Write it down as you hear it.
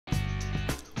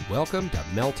Welcome to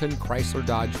Melton Chrysler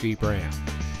Dodge Jeep Ram.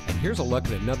 And here's a look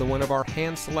at another one of our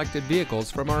hand-selected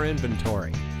vehicles from our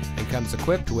inventory. And comes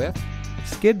equipped with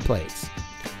skid plates,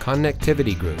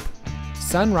 connectivity group,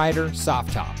 Sunrider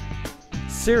soft top,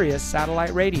 Sirius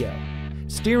satellite radio,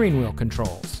 steering wheel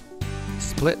controls,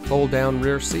 split fold-down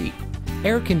rear seat,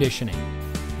 air conditioning,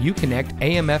 Uconnect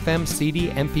AM/FM CD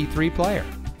MP3 player,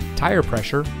 tire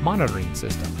pressure monitoring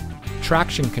system,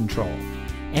 traction control,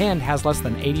 and has less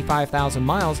than 85,000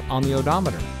 miles on the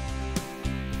odometer.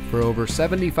 For over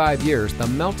 75 years, the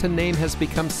Melton name has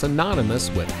become synonymous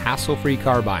with hassle-free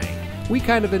car buying. We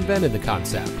kind of invented the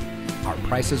concept. Our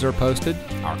prices are posted,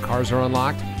 our cars are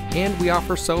unlocked, and we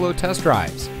offer solo test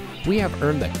drives. We have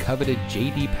earned the coveted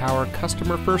J.D. Power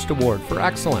Customer First Award for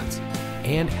excellence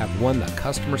and have won the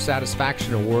Customer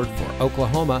Satisfaction Award for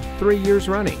Oklahoma 3 years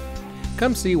running.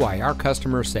 Come see why our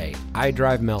customers say, "I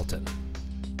drive Melton."